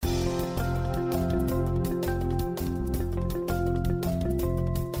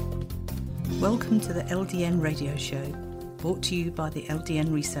Welcome to the LDN radio show, brought to you by the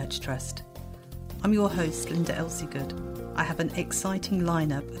LDN Research Trust. I'm your host, Linda Elsiegood. I have an exciting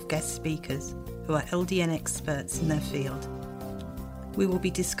lineup of guest speakers who are LDN experts in their field. We will be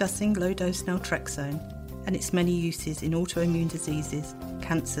discussing low-dose naltrexone and its many uses in autoimmune diseases,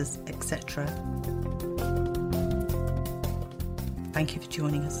 cancers, etc. Thank you for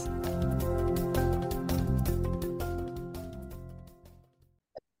joining us.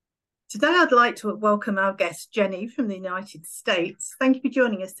 Today I'd like to welcome our guest, Jenny, from the United States. Thank you for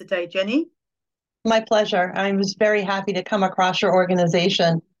joining us today, Jenny. My pleasure. I was very happy to come across your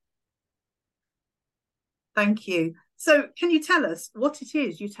organization. Thank you. So can you tell us what it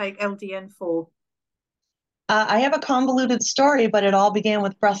is you take LDN for? I have a convoluted story, but it all began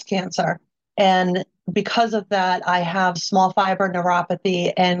with breast cancer. And because of that, I have small fiber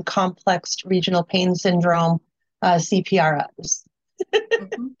neuropathy and complex regional pain syndrome, CPRS.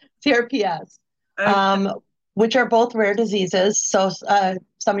 Mm-hmm. CRPS, Okay. which are both rare diseases. So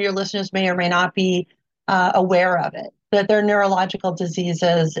some of your listeners may or may not be aware of it, but they're neurological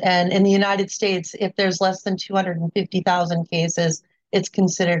diseases. And in the United States, if there's less than 250,000 cases, it's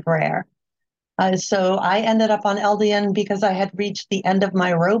considered rare. So I ended up on LDN because I had reached the end of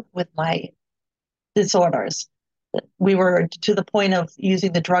my rope with my disorders. We were to the point of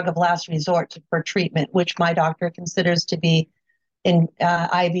using the drug of last resort for treatment, which my doctor considers to be in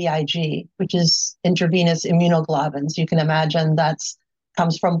IVIG, which is intravenous immunoglobulins. You can imagine that's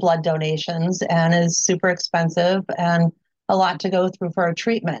comes from blood donations and is super expensive and a lot to go through for a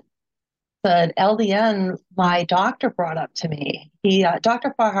treatment. But LDN, my doctor brought up to me.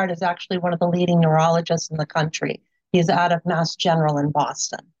 Dr. Farhart is actually one of the leading neurologists in the country. He's out of Mass General in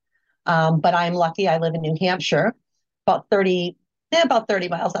Boston. But I'm lucky I live in New Hampshire, about 30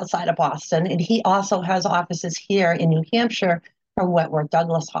 miles outside of Boston. And he also has offices here in New Hampshire from Wentworth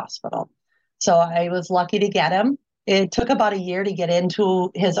Douglas Hospital. So I was lucky to get him. It took about a year to get into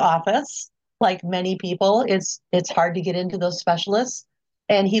his office. Like many people, it's hard to get into those specialists.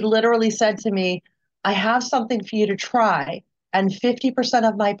 And he literally said to me, I have something for you to try. And 50%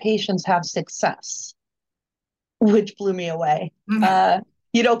 of my patients have success, which blew me away.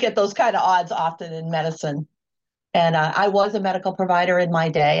 You don't get those kind of odds often in medicine. And I was a medical provider in my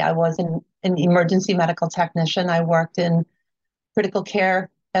day. I was an emergency medical technician. I worked in critical care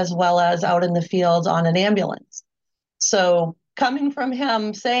as well as out in the field on an ambulance. So coming from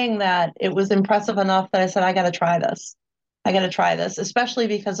him saying that, it was impressive enough that I said, I got to try this. I got to try this, especially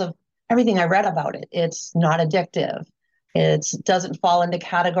because of everything I read about it. It's not addictive. It doesn't fall into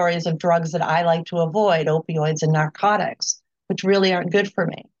categories of drugs that I like to avoid, opioids and narcotics, which really aren't good for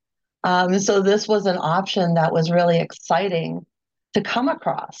me. So this was an option that was really exciting to come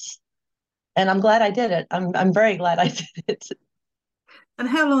across. And I'm glad I did it. I'm very glad I did it. And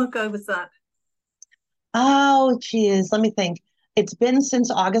how long ago was that? Oh, geez. Let me think. It's been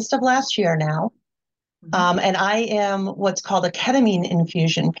since August of last year now. Mm-hmm. And I am what's called a ketamine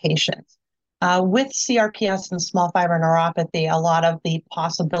infusion patient. With CRPS and small fiber neuropathy, a lot of the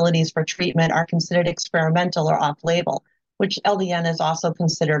possibilities for treatment are considered experimental or off-label, which LDN is also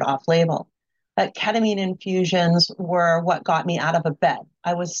considered off-label. But ketamine infusions were what got me out of a bed.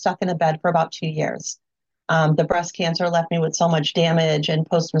 I was stuck in a bed for about 2 years. The breast cancer left me with so much damage and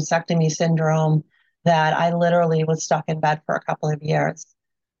post-mastectomy syndrome that I literally was stuck in bed for a couple of years.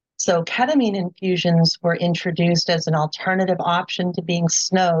 So ketamine infusions were introduced as an alternative option to being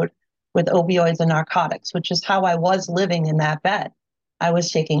snowed with opioids and narcotics, which is how I was living in that bed. I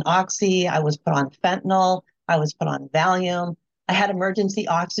was taking oxy, I was put on fentanyl, I was put on Valium, I had emergency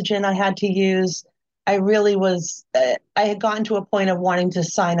oxygen I had to use. I really was, I had gotten to a point of wanting to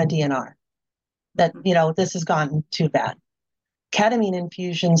sign a DNR. That, this has gotten too bad. Ketamine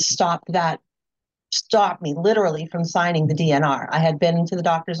infusions stopped me literally from signing the DNR. I had been to the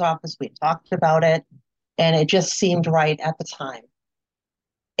doctor's office, we talked about it, and it just seemed right at the time.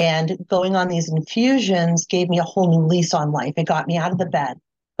 And going on these infusions gave me a whole new lease on life. It got me out of the bed,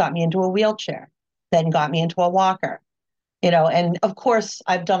 got me into a wheelchair, then got me into a walker. And of course,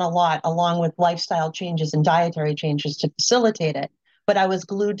 I've done a lot along with lifestyle changes and dietary changes to facilitate it, but I was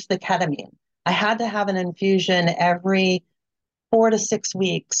glued to the ketamine. I had to have an infusion every 4 to 6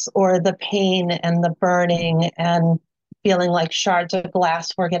 weeks, or the pain and the burning and feeling like shards of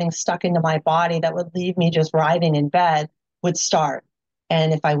glass were getting stuck into my body that would leave me just writhing in bed would start.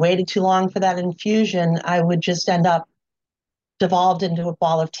 And if I waited too long for that infusion, I would just end up devolved into a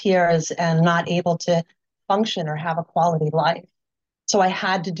ball of tears and not able to function or have a quality life. So I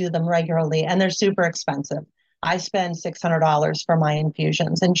had to do them regularly, and they're super expensive. I spend $600 for my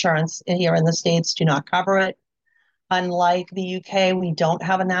infusions. Insurance here in the States do not cover it. Unlike the UK, we don't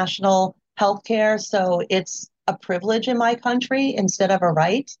have a national healthcare, so it's a privilege in my country instead of a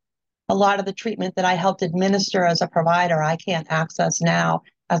right. A lot of the treatment that I helped administer as a provider, I can't access now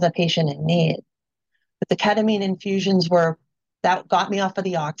as a patient in need. But the ketamine infusions that got me off of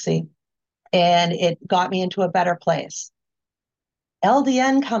the oxy and it got me into a better place.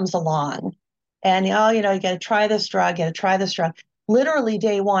 LDN comes along and, oh, you got to try this drug, you got to try this drug. Literally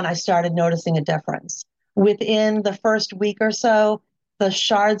day one, I started noticing a difference. Within the first week or so, the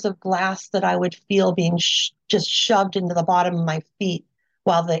shards of glass that I would feel being just shoved into the bottom of my feet,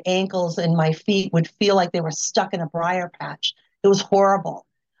 while the ankles in my feet would feel like they were stuck in a briar patch. It was horrible.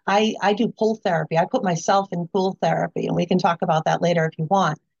 I do pool therapy. I put myself in pool therapy, and we can talk about that later if you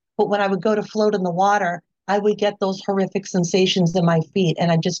want. But when I would go to float in the water, I would get those horrific sensations in my feet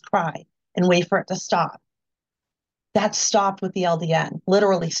and I'd just cry and wait for it to stop. That stopped with the LDN,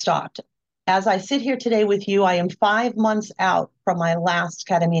 literally stopped. As I sit here today with you, I am 5 months out from my last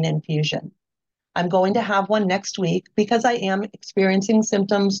ketamine infusion. I'm going to have one next week because I am experiencing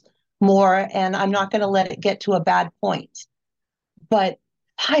symptoms more and I'm not going to let it get to a bad point. But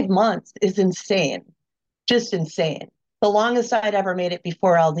 5 months is insane, just insane. The longest I'd ever made it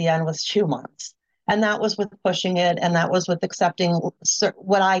before LDN was 2 months. And that was with pushing it, and that was with accepting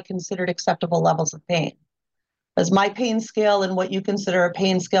what I considered acceptable levels of pain. As my pain scale and what you consider a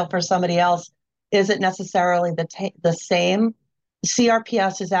pain scale for somebody else isn't necessarily the same.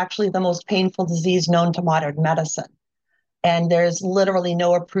 CRPS is actually the most painful disease known to modern medicine. And there's literally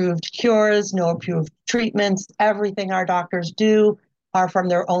no approved cures, no approved treatments. Everything our doctors do are from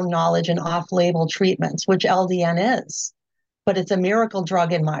their own knowledge and off-label treatments, which LDN is. But it's a miracle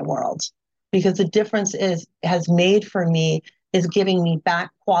drug in my world because the difference has made for me is giving me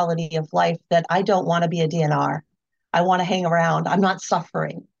back quality of life that I don't want to be a DNR. I want to hang around. I'm not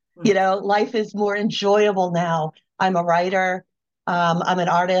suffering. Life is more enjoyable now. I'm a writer. I'm an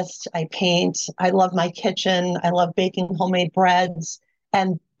artist. I paint. I love my kitchen. I love baking homemade breads.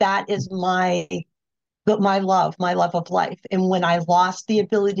 And that is my love of life. And when I lost the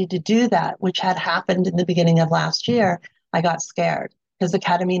ability to do that, which had happened in the beginning of last year, I got scared because the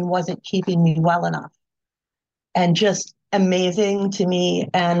ketamine wasn't keeping me well enough. And just amazing to me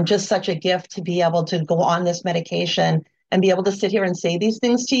and just such a gift to be able to go on this medication and be able to sit here and say these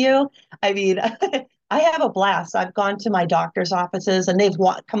things to you. I mean, I have a blast. I've gone to my doctor's offices and they've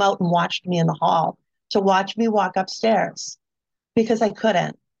come out and watched me in the hall to watch me walk upstairs because I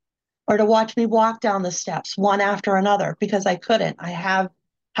couldn't, or to watch me walk down the steps one after another because I couldn't. I have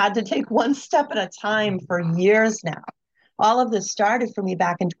had to take one step at a time for years now. All of this started for me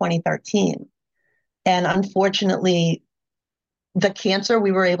back in 2013. And unfortunately, the cancer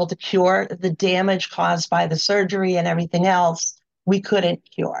we were able to cure, the damage caused by the surgery and everything else, we couldn't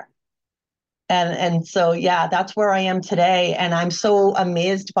cure. And so, yeah, that's where I am today. And I'm so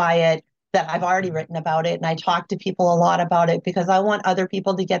amazed by it that I've already written about it. And I talk to people a lot about it because I want other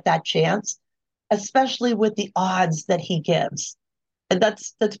people to get that chance, especially with the odds that he gives. And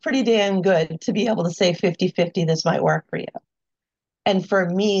that's pretty damn good to be able to say 50-50, this might work for you. And for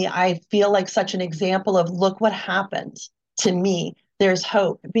me, I feel like such an example of look what happened to me. There's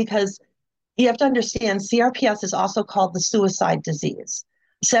hope because you have to understand CRPS is also called the suicide disease.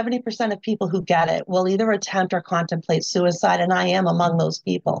 70% of people who get it will either attempt or contemplate suicide, and I am among those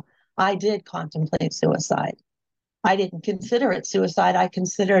people. I did contemplate suicide. I didn't consider it suicide. I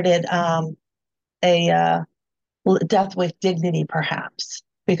considered it a death with dignity, perhaps,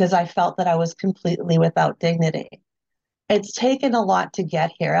 because I felt that I was completely without dignity. It's taken a lot to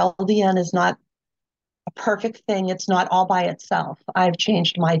get here. LDN is not a perfect thing. It's not all by itself. I've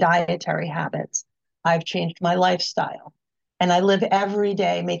changed my dietary habits. I've changed my lifestyle. And I live every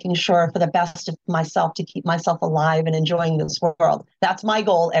day making sure for the best of myself to keep myself alive and enjoying this world. That's my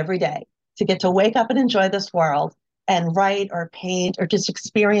goal every day, to get to wake up and enjoy this world and write or paint or just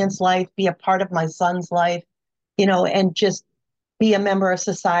experience life, be a part of my son's life, and just be a member of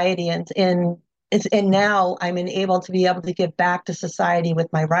society. And now I'm able to be able to give back to society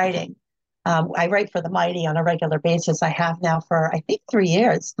with my writing. I write for the Mighty on a regular basis. I have now for, I think, 3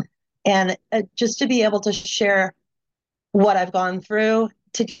 years. And just to be able to share what I've gone through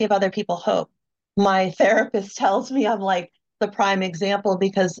to give other people hope. My therapist tells me I'm like the prime example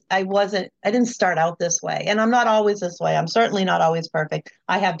because I didn't start out this way. And I'm not always this way. I'm certainly not always perfect.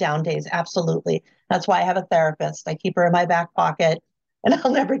 I have down days, absolutely. That's why I have a therapist. I keep her in my back pocket and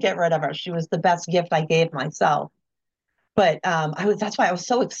I'll never get rid of her. She was the best gift I gave myself. But that's why I was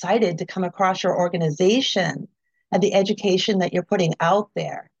so excited to come across your organization and the education that you're putting out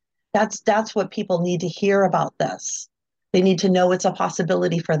there. That's what people need to hear about this. They need to know it's a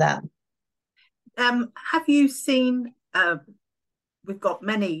possibility for them. Have you seen we've got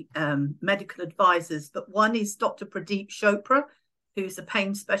many medical advisors, but one is Dr. Pradeep Chopra, who's a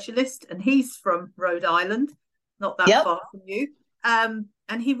pain specialist, and he's from Rhode Island, not that Yep. far from you.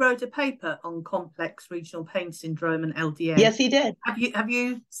 And he wrote a paper on complex regional pain syndrome and LDN. Yes, he did. Have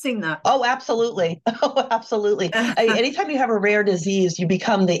you seen that? Oh, absolutely. Oh, absolutely. Anytime you have a rare disease, you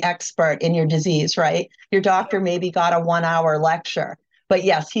become the expert in your disease, right? Your doctor maybe got a 1 hour lecture. But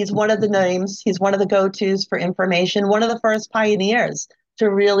yes, he's one of the names. He's one of the go-tos for information, one of the first pioneers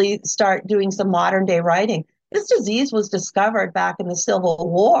to really start doing some modern day writing. This disease was discovered back in the Civil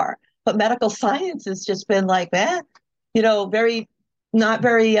War, but medical science has just been like, very not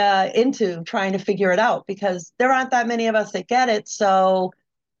very into trying to figure it out because there aren't that many of us that get it. So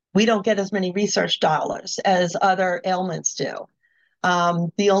we don't get as many research dollars as other ailments do.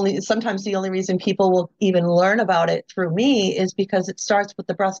 Sometimes the only reason people will even learn about it through me is because it starts with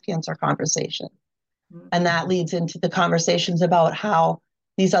the breast cancer conversation. Mm-hmm. And that leads into the conversations about how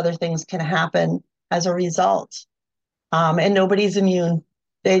these other things can happen as a result. And nobody's immune.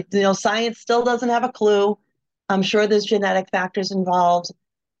 Science still doesn't have a clue. I'm sure there's genetic factors involved.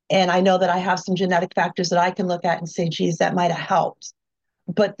 And I know that I have some genetic factors that I can look at and say, geez, that might have helped.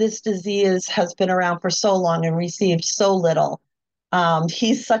 But this disease has been around for so long and received so little.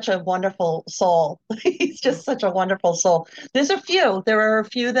 He's such a wonderful soul. He's just such a wonderful soul. There are a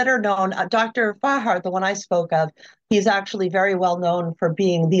few that are known. Dr. Fahar, the one I spoke of, he's actually very well known for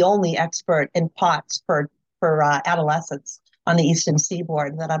being the only expert in POTS for adolescents on the Eastern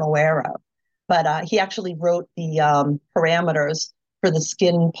Seaboard that I'm aware of. But he actually wrote the parameters for the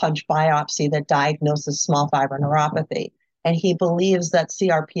skin punch biopsy that diagnoses small fiber neuropathy. And he believes that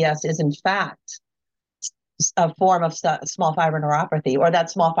CRPS is, in fact, a form of small fiber neuropathy, or that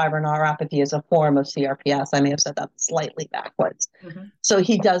small fiber neuropathy is a form of CRPS. I may have said that slightly backwards. Mm-hmm. So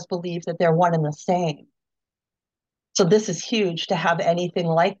he does believe that they're one and the same. So this is huge to have anything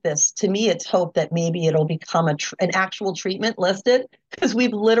like this. To me, it's hope that maybe it'll become an actual treatment listed, because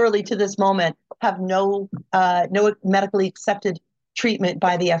we've literally to this moment have no medically accepted treatment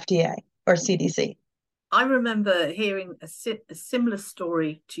by the FDA or CDC. I remember hearing a similar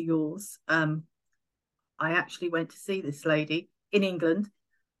story to yours. I actually went to see this lady in England,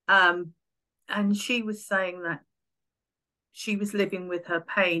 and she was saying that she was living with her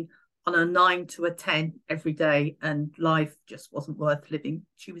pain on a 9 to a 10 every day, and life just wasn't worth living.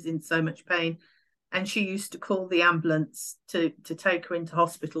 She was in so much pain, and she used to call the ambulance to take her into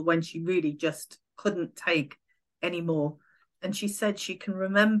hospital when she really just couldn't take anymore. And she said she can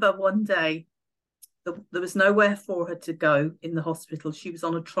remember one day there was nowhere for her to go in the hospital. She was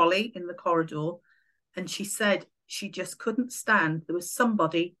on a trolley in the corridor, and she said she just couldn't stand. There was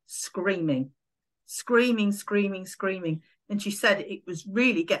somebody screaming. And she said it was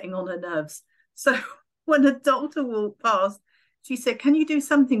really getting on her nerves. So when a doctor walked past, she said, "Can you do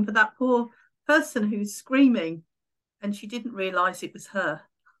something for that poor person who's screaming?" And she didn't realize it was her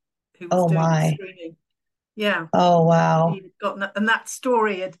who was doing the screaming. Yeah. Oh, wow. And that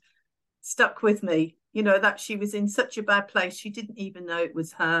story had stuck with me, that she was in such a bad place. She didn't even know it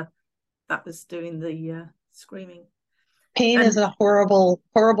was her that was doing the screaming. Pain is a horrible,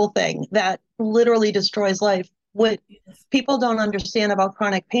 horrible thing that literally destroys life. What people don't understand about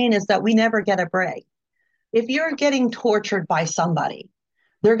chronic pain is that we never get a break. If you're getting tortured by somebody,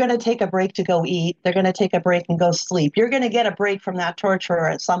 they're going to take a break to go eat. They're going to take a break and go sleep. You're going to get a break from that torturer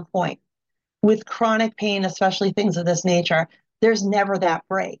at some point. With chronic pain, especially things of this nature, there's never that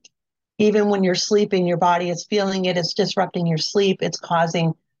break. Even when you're sleeping, your body is feeling it. It's disrupting your sleep. It's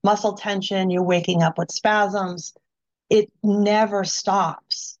causing muscle tension. You're waking up with spasms. It never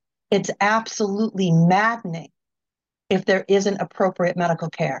stops. It's absolutely maddening if there isn't appropriate medical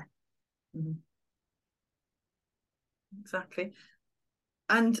care. Mm-hmm. Exactly.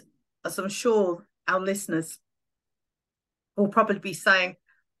 And as I'm sure our listeners will probably be saying,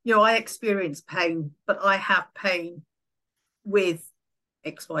 I experience pain, but I have pain with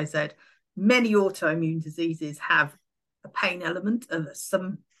XYZ. Many autoimmune diseases have a pain element of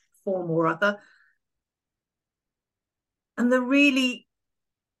some form or other. And there really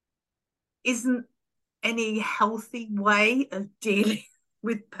isn't any healthy way of dealing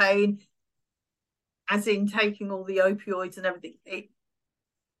with pain, as in taking all the opioids and everything.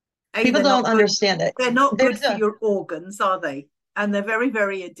 People don't understand it. They're not good for your organs, are they? And they're very,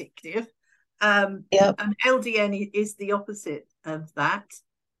 very addictive. Yep. And LDN is the opposite of that.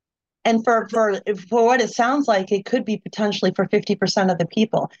 And for what it sounds like, it could be potentially for 50% of the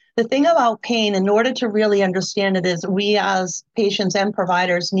people. The thing about pain, in order to really understand it, is we as patients and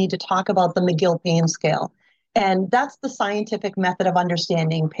providers need to talk about the McGill pain scale. And that's the scientific method of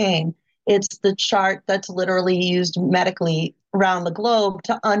understanding pain. It's the chart that's literally used medically around the globe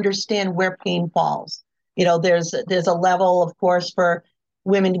to understand where pain falls. There's a level, of course, for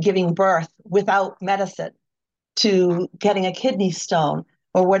women giving birth without medicine to getting a kidney stone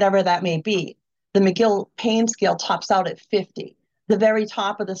or whatever that may be. The McGill pain scale tops out at 50. The very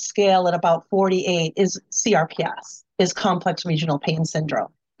top of the scale at about 48 is CRPS, is complex regional pain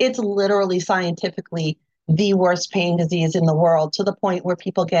syndrome. It's literally scientifically the worst pain disease in the world, to the point where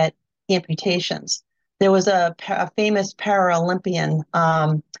people get amputations. There was a famous Paralympian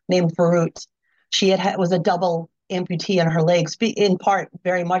named Farut. She was a double amputee in her legs, in part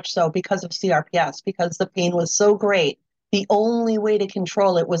very much so because of CRPS, because the pain was so great. The only way to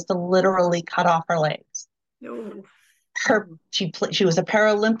control it was to literally cut off her legs. Oh. She was a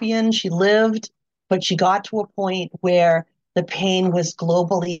Paralympian. She lived, but she got to a point where the pain was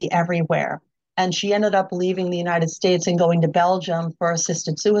globally everywhere. And she ended up leaving the United States and going to Belgium for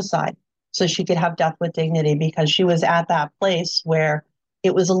assisted suicide so she could have death with dignity, because she was at that place where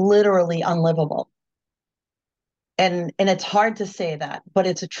it was literally unlivable. And it's hard to say that, but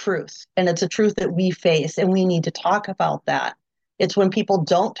it's a truth. And it's a truth that we face, and we need to talk about that. It's when people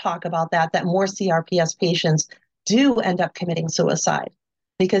don't talk about that more CRPS patients do end up committing suicide,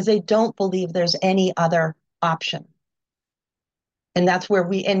 because they don't believe there's any other option. And that's where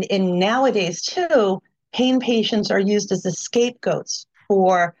and nowadays too, pain patients are used as the scapegoats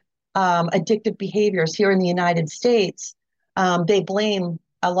for addictive behaviors here in the United States.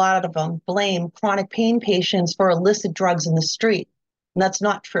 A lot of them blame chronic pain patients for illicit drugs in the street. And that's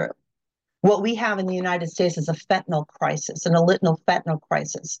not true. What we have in the United States is a fentanyl crisis, an illicit fentanyl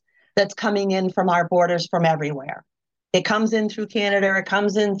crisis that's coming in from our borders from everywhere. It comes in through Canada, it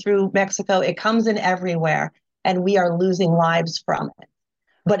comes in through Mexico, it comes in everywhere, and we are losing lives from it.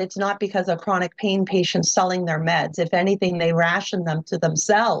 But it's not because of chronic pain patients selling their meds. If anything, they ration them to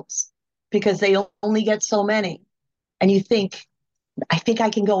themselves because they only get so many. And you think, I think I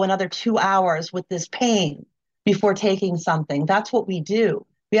can go another 2 hours with this pain before taking something. That's what we do.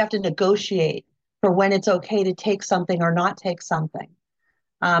 We have to negotiate for when it's okay to take something or not take something.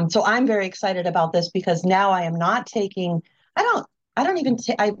 So I'm very excited about this, because now I am not taking, I don't even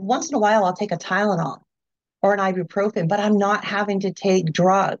take, once in a while I'll take a Tylenol or an ibuprofen, but I'm not having to take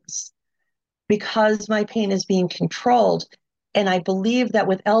drugs because my pain is being controlled. And I believe that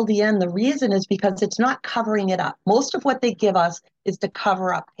with LDN, the reason is because it's not covering it up. Most of what they give us is to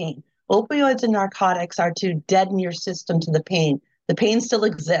cover up pain. Opioids and narcotics are to deaden your system to the pain. The pain still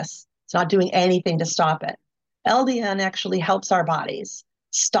exists. It's not doing anything to stop it. LDN actually helps our bodies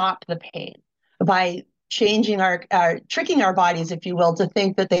stop the pain by changing tricking our bodies, if you will, to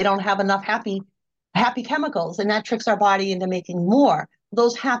think that they don't have enough happy chemicals. And that tricks our body into making more.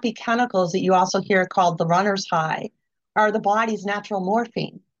 Those happy chemicals that you also hear called the runner's high are the body's natural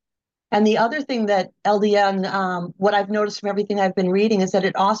morphine. And the other thing that LDN, what I've noticed from everything I've been reading, is that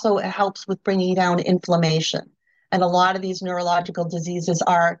it also helps with bringing down inflammation. And a lot of these neurological diseases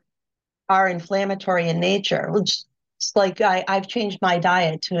are inflammatory in nature, which is like I've changed my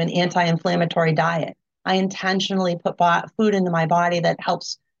diet to an anti-inflammatory diet. I intentionally put food into my body that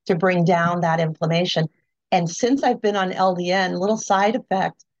helps to bring down that inflammation. And since I've been on LDN, little side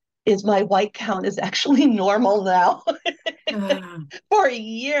effect is my white count is actually normal now. For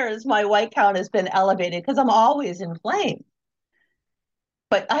years, my white count has been elevated because I'm always inflamed.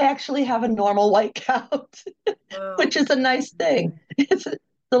 But I actually have a normal white count, which is a nice thing.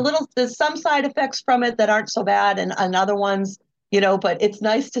 There's some side effects from it that aren't so bad, and other ones, but it's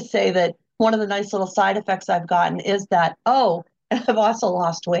nice to say that one of the nice little side effects I've gotten is that, and I've also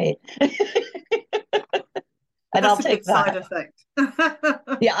lost weight. And I'll take that. Side effect.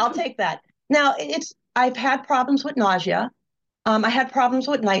 Yeah, I'll take that. Now, I've had problems with nausea. I had problems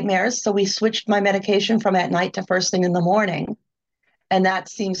with nightmares, so we switched my medication from at night to first thing in the morning. And that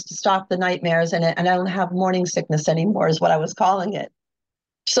seems to stop the nightmares, and I don't have morning sickness anymore, is what I was calling it.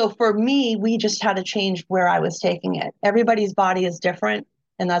 So for me, we just had to change where I was taking it. Everybody's body is different,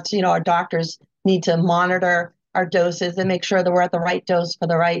 and that's, our doctors need to monitor our doses and make sure that we're at the right dose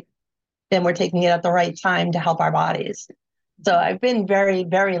and we're taking it at the right time to help our bodies. So I've been very,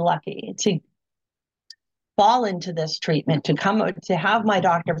 very lucky to fall into this treatment, to have my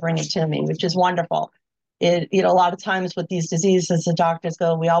doctor bring it to me, which is wonderful. A lot of times with these diseases, the doctors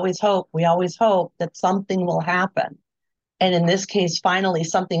go, we always hope that something will happen. And in this case, finally,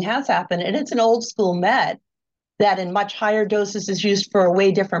 something has happened. And it's an old school med that in much higher doses is used for a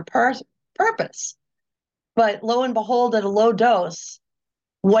way different purpose. But lo and behold, at a low dose,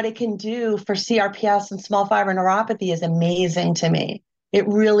 what it can do for CRPS and small fiber neuropathy is amazing to me. It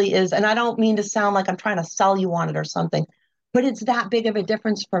really is. And I don't mean to sound like I'm trying to sell you on it or something, but it's that big of a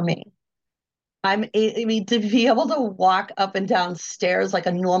difference for me. I mean, to be able to walk up and down stairs like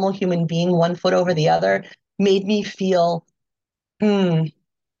a normal human being, one foot over the other, made me feel hmm,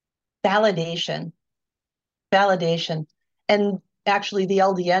 validation, validation. And actually, the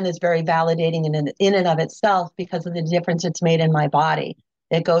LDN is very validating in and of itself because of the difference it's made in my body.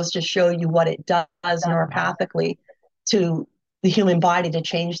 It goes to show you what it does neuropathically to the human body to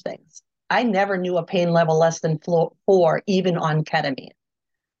change things. I never knew a pain level less than 4, even on ketamine.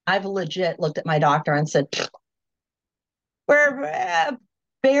 I've legit looked at my doctor and said, we're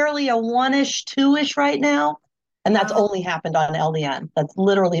barely a 1-ish, 2-ish right now. And that's Wow. only happened on LDN. That's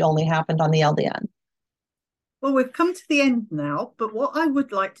literally only happened on the LDN. Well, we've come to the end now, but what I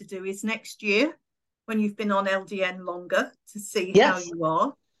would like to do is next year, when you've been on LDN longer, to see how Yes, you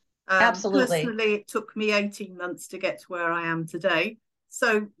are. absolutely. Personally, it took me 18 months to get to where I am today.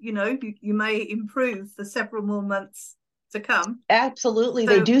 So, you may improve for several more months to come. Absolutely.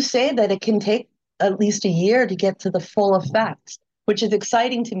 They So, do say that it can take at least a year to get to the full effect, which is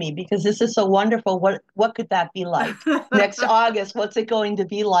exciting to me because this is so wonderful. What could that be like? Next August, what's it going to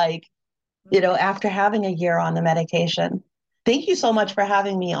be like, after having a year on the medication? Thank you so much for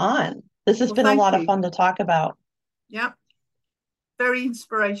having me on. This has well, been a thank lot of you. fun to talk about. Yeah, very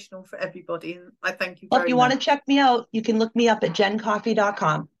inspirational for everybody. And I thank you Well, if very you want to much. check me out, you can look me up at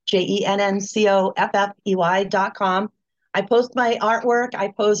jencoffey.com, JENNCOFFEY.com. I post my artwork, I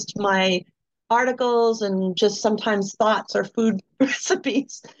post my articles and just sometimes thoughts or food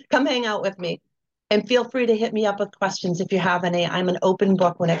recipes. Come hang out with me. And feel free to hit me up with questions if you have any. I'm an open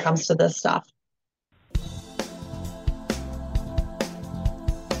book when it comes to this stuff.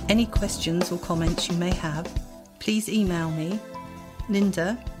 Any questions or comments you may have, please email me,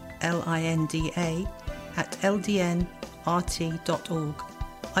 Linda, LINDA, at ldnrt.org.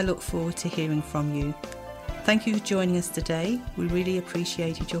 I look forward to hearing from you. Thank you for joining us today. We really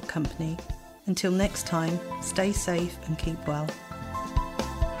appreciated your company. Until next time, stay safe and keep well.